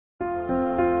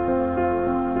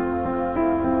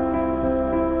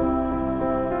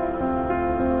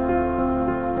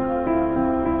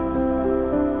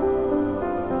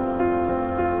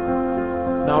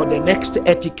the next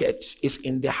etiquette is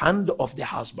in the hand of the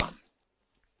husband.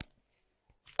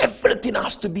 Everything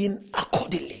has to be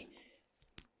accordingly.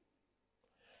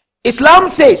 Islam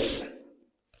says,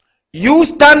 you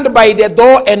stand by the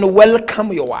door and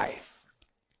welcome your wife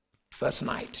first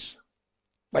night.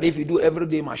 But if you do every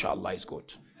day, mashallah, it's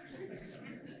good.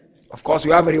 Of course,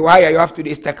 you have a riwayah, you have to do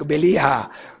istakbiliha.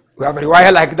 We have a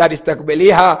riwayah like that,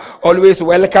 istakbiliha, always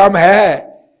welcome her.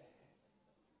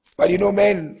 But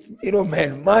man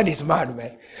is mad,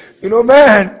 man.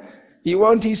 Man, he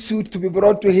wants his suit to be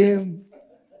brought to him.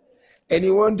 And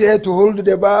he wants her to hold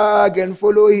the bag and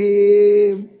follow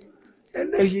him.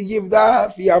 And then she give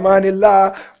that, fi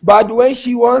amanillah. But when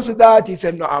she wants that, he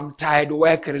said, no, I'm tired,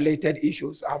 work-related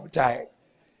issues, I'm tired.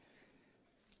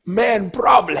 Men,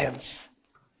 problems.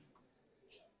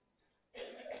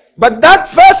 But that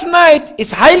first night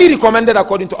is highly recommended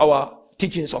according to our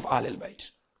teachings of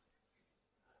Ahlulbayt.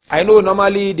 I know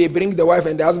normally they bring the wife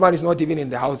and the husband is not even in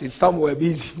the house, he's somewhere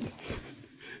busy.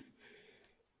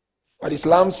 But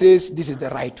Islam says this is the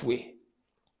right way.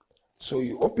 So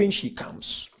you open, she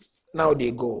comes. Now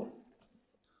they go.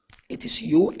 It is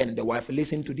you and the wife.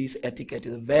 Listen to this etiquette.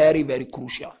 It's very, very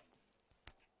crucial.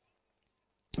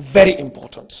 Very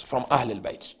important from Ahlul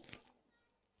Bayt.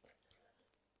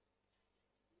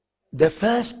 The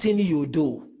first thing you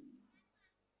do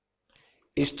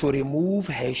is to remove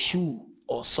her shoe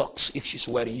or socks if she's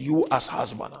wearing, you as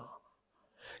husband.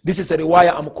 This is a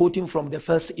riwayah I'm quoting from the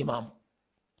first Imam.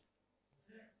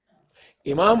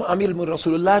 Imam Amir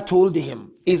Rasulullah told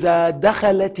him, إِذَا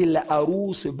دَخَلَتِ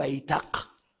الْأَرُوسِ بَيْتَقْ.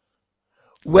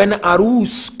 When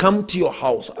arus come to your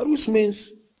house, arus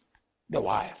means the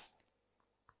wife.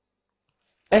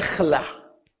 اخلع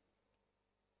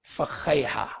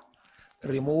فخيها.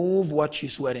 Remove what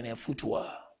she's wearing, her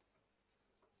footwear.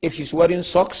 If she's wearing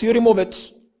socks, you remove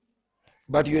it.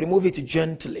 But you remove it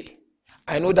gently.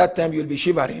 I know that time you'll be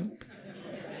shivering.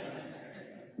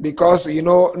 Because,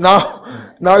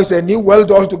 now it's a new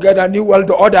world altogether, new world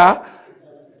order.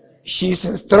 She's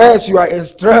in stress, you are in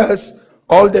stress.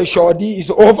 All the shawdi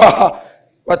is over.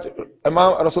 But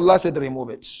Imam Rasulullah said,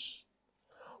 remove it.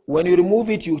 When you remove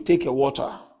it, you take a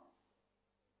water.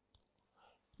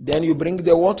 Then you bring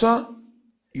the water,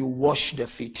 you wash the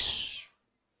feet.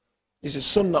 This is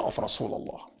sunnah of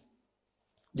Rasulullah.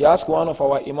 They asked one of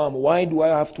our Imam, why do I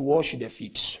have to wash the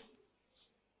feet?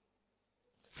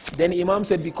 Then Imam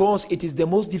said, because it is the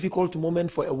most difficult moment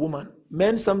for a woman.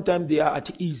 Men sometimes they are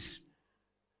at ease.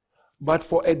 But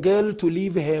for a girl to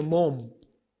leave her mom,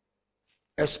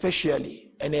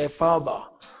 especially, and her father,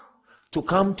 to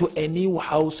come to a new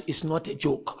house is not a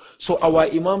joke. So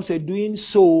our Imam said, doing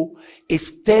so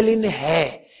is telling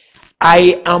her,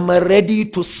 I am ready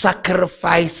to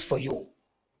sacrifice for you.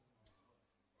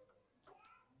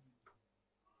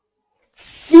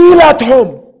 Feel at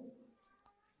home.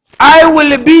 I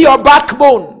will be your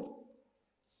backbone.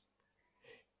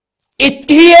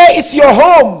 Here is your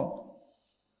home.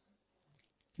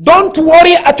 Don't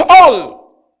worry at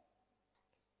all.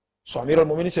 So Amir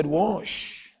al-Mu'minin said,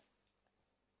 wash.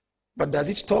 But does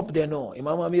it stop there? No.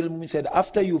 Imam Amir al-Mu'minin said,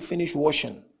 after you finish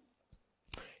washing,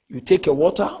 you take a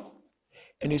water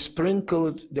and you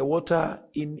sprinkle the water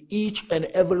in each and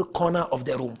every corner of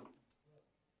the room.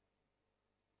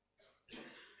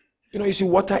 You see,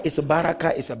 water is a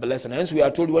barakah, is a blessing. Hence, we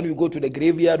are told when we go to the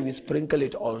graveyard, we sprinkle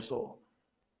it also.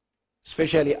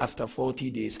 Especially after 40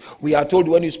 days. We are told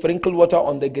when you sprinkle water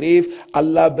on the grave,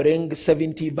 Allah brings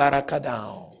 70 barakah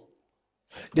down.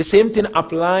 The same thing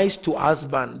applies to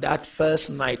husband. That first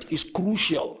night is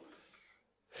crucial.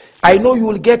 I know you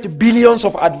will get billions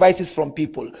of advices from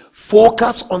people.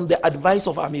 Focus on the advice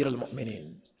of Amir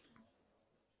al-Mu'minin.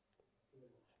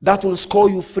 That will score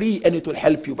you free and it will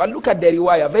help you. But look at the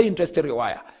riwayah, very interesting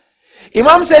riwayah.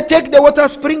 Imam said, take the water,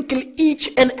 sprinkle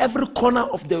each and every corner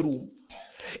of the room.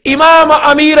 Imam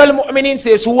Amir al-Mu'minin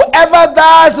says, whoever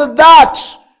does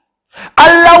that,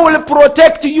 Allah will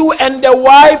protect you and the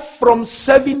wife from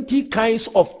 70 kinds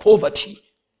of poverty.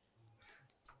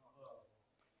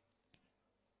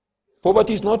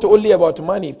 Poverty is not only about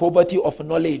money, poverty of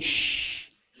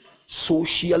knowledge,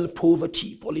 social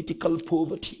poverty, political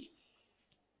poverty.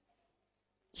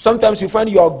 Sometimes you find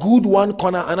you are good one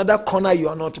corner, another corner you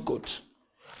are not good.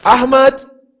 Ahmad,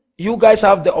 you guys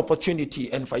have the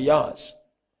opportunity, and Fayyaz,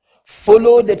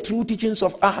 follow the true teachings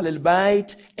of Ahlul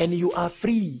Bayt and you are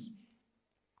free.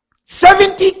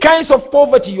 70 kinds of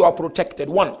poverty you are protected.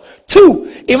 1.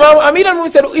 2. Imam Amir al-Mu'minin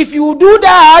said, if you do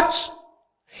that,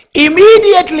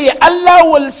 immediately Allah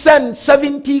will send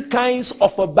 70 kinds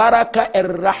of barakah and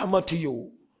rahmah to you.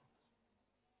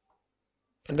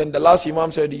 And then the last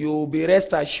Imam said, you be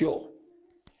rest assured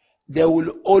there will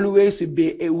always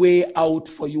be a way out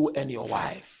for you and your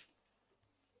wife.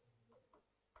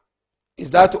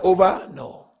 Is that over?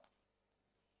 No.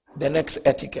 The next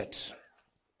etiquette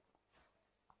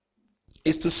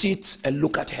is to sit and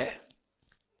look at her.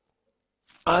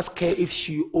 Ask her if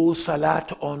she owes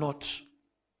salat or not.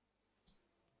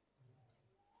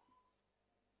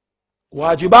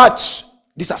 Wajibat.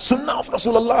 These are sunnah of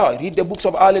Rasulullah. Read the books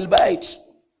of Ahlulbayt.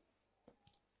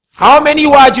 How many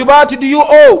wajibat do you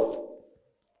owe?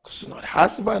 It's not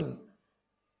husband.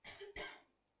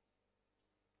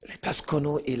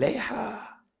 لِتَسْكُنُوا إِلَيْهَا.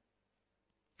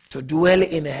 To dwell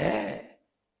in her.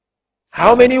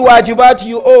 How many wajibat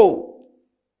you owe?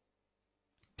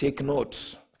 Take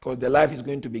note, because the life is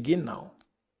going to begin now.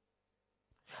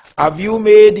 Have you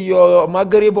made your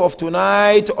maghrib of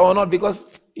tonight or not? Because,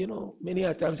 you know, many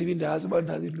a times even the husband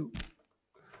doesn't do.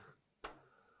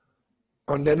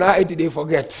 On the night they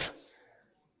forget.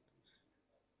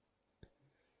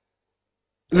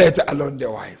 Let alone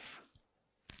the wife.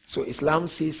 So Islam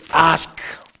says, ask.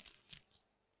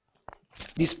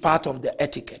 This part of the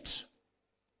etiquette.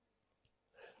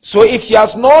 So if she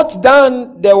has not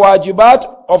done the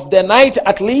wajibat of the night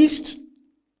at least,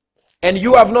 and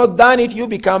you have not done it, you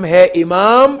become her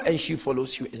imam and she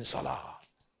follows you in salah.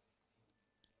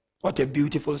 What a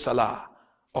beautiful salah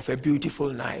of a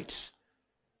beautiful night.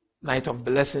 Night of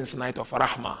blessings, night of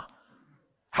rahmah.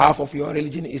 Half of your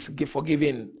religion is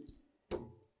forgiven.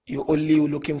 You only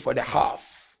looking for the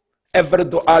half. Every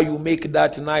dua you make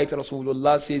that night,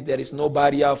 Rasulullah says there is no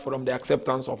barrier from the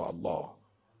acceptance of Allah.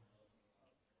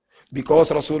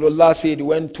 Because Rasulullah said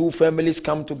when two families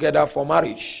come together for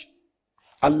marriage,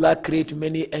 Allah creates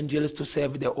many angels to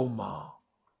serve the ummah.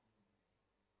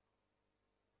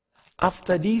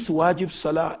 After this wajib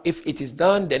salah, if it is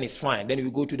done, then it's fine. Then we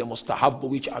go to the mustahab,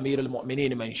 which Amir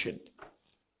al-Mu'mineen mentioned.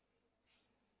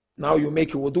 Now you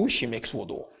make wudu, she makes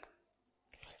wudu.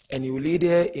 And you lead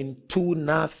her in 2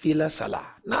 nafila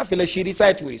salah. Nafila, she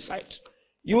recite, you recite.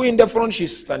 You in the front,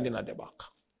 she's standing at the back.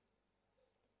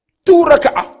 2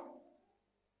 rak'ah.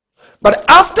 But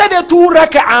after the 2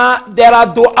 rak'ah, there are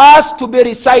du'as to be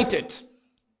recited.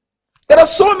 There are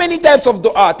so many types of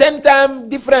du'a, 10 times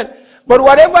different. But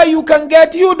whatever you can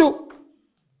get, you do.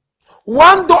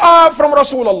 1 du'a from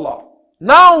Rasulullah.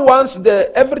 Now once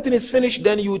everything is finished,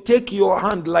 then you take your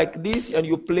hand like this and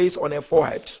you place on her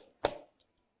forehead.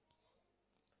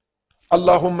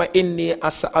 Allahumma inni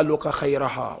as'aluka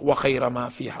khayraha wa khayra ma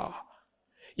fiha.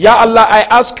 Ya Allah, I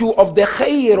ask you of the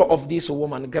khayr of this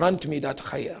woman. Grant me that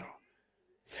khayr.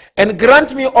 And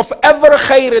grant me of every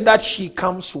khayr that she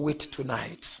comes with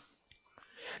tonight.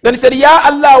 Then he said, Ya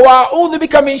Allah, wa a'udhu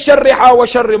bika min sharriha wa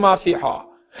sharri ma fiha.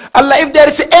 Allah, if there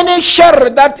is any shar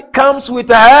that comes with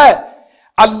her,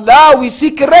 Allah, we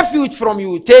seek refuge from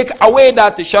you. Take away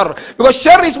that shar. Because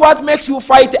shar is what makes you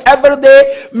fight every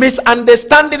day,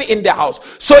 misunderstanding in the house.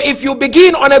 So if you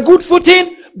begin on a good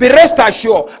footing, be rest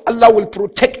assured, Allah will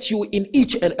protect you in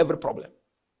each and every problem.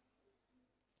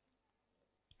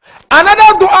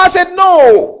 Another dua said,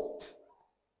 no.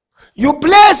 You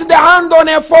place the hand on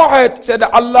her forehead, said,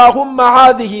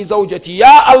 Allahumma hadhihi zawjati.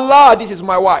 Ya Allah, this is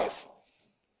my wife.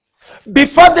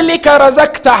 Bifadlika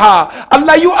razaqtaha.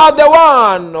 Allah, you are the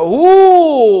one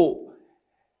who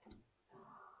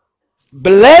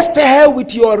blessed her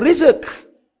with your rizq.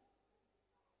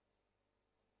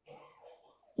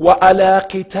 Wa ala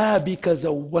kitabika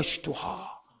zawwajtuha.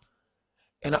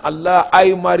 And Allah,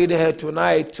 I married her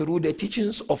tonight through the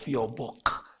teachings of your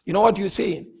book. You know what you're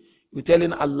saying? You're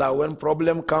telling Allah, when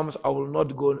problem comes, I will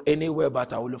not go anywhere,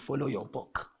 but I will follow your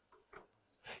book.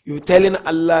 You're telling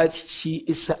Allah, she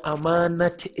is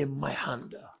amanat in my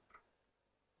hand.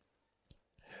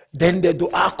 Then the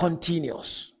dua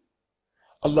continues.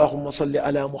 Allahumma salli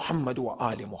ala Muhammad wa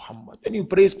ali Muhammad. Then you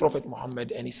praise Prophet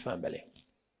Muhammad and his family.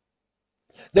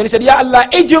 Then he said, Ya Allah,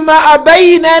 ijma'a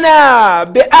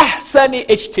baynana bi ahsani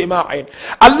ijtima'in.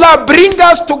 Allah, bring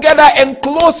us together and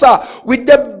closer with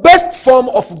the best form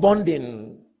of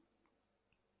bonding.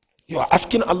 You are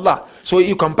asking Allah. So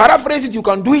you can paraphrase it, you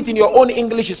can do it in your own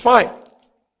English, it's fine.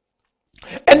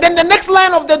 And then the next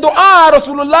line of the dua,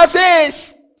 Rasulullah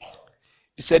says,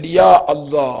 he said, Ya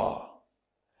Allah,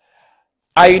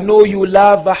 I know you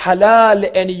love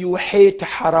halal and you hate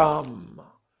haram.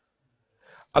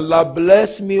 Allah,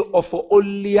 bless me of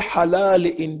only halal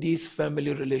in this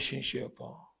family relationship.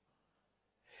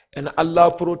 And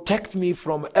Allah, protect me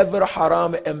from ever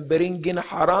haram and bring in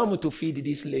haram to feed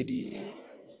this lady.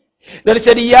 Then he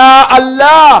said, Ya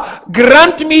Allah,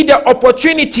 grant me the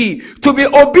opportunity to be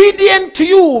obedient to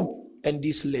you and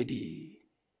this lady.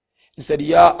 He said,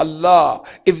 Ya Allah,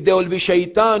 if there will be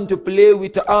shaitan to play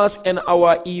with us and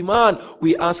our iman,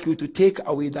 we ask you to take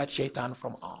away that shaitan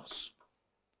from us.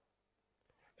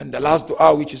 And the last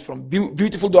dua, which is from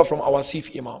beautiful dua from our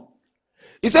Sif Imam.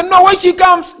 He said, no, when she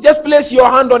comes, just place your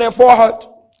hand on her forehead.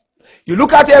 You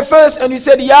look at her face and you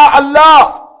said, Ya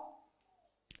Allah,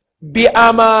 bi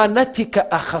amanatika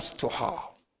akhastuha.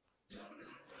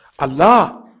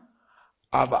 Allah,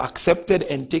 I've accepted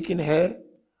and taken her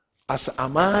as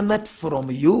amanat from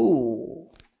you.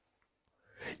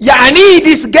 Yani,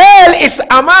 this girl is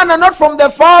amana not from the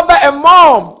father and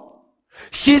mom.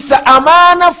 She's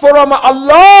amana from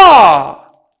Allah.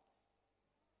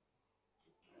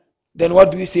 Then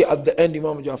what do we say at the end?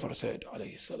 Imam Jafar said,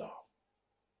 alayhi salam,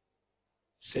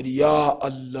 said, Ya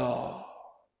Allah,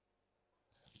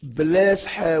 bless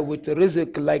her with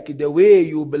rizq like the way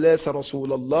you bless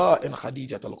Rasulullah and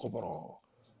Khadijat al-Kubra.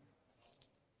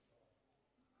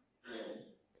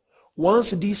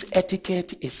 Once this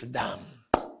etiquette is done,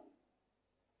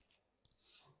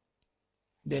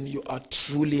 then you are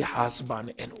truly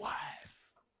husband and wife.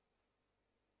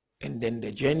 And then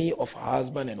the journey of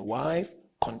husband and wife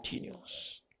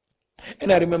continues.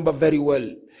 And I remember very well,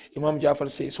 Imam Jafar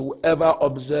says, whoever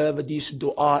observe this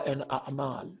dua and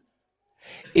a'mal,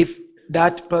 if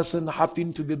that person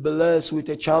happened to be blessed with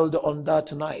a child on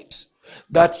that night,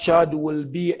 that child will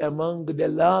be among the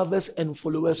lovers and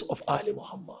followers of Ali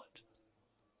Muhammad.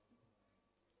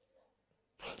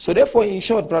 So therefore, in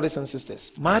short, brothers and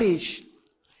sisters, marriage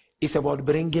is about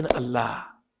bringing Allah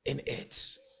in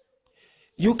it.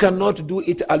 You cannot do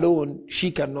it alone. She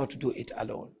cannot do it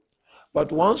alone.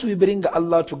 But once we bring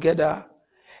Allah together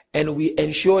and we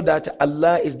ensure that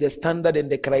Allah is the standard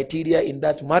and the criteria in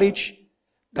that marriage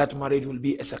will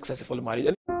be a successful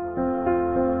marriage.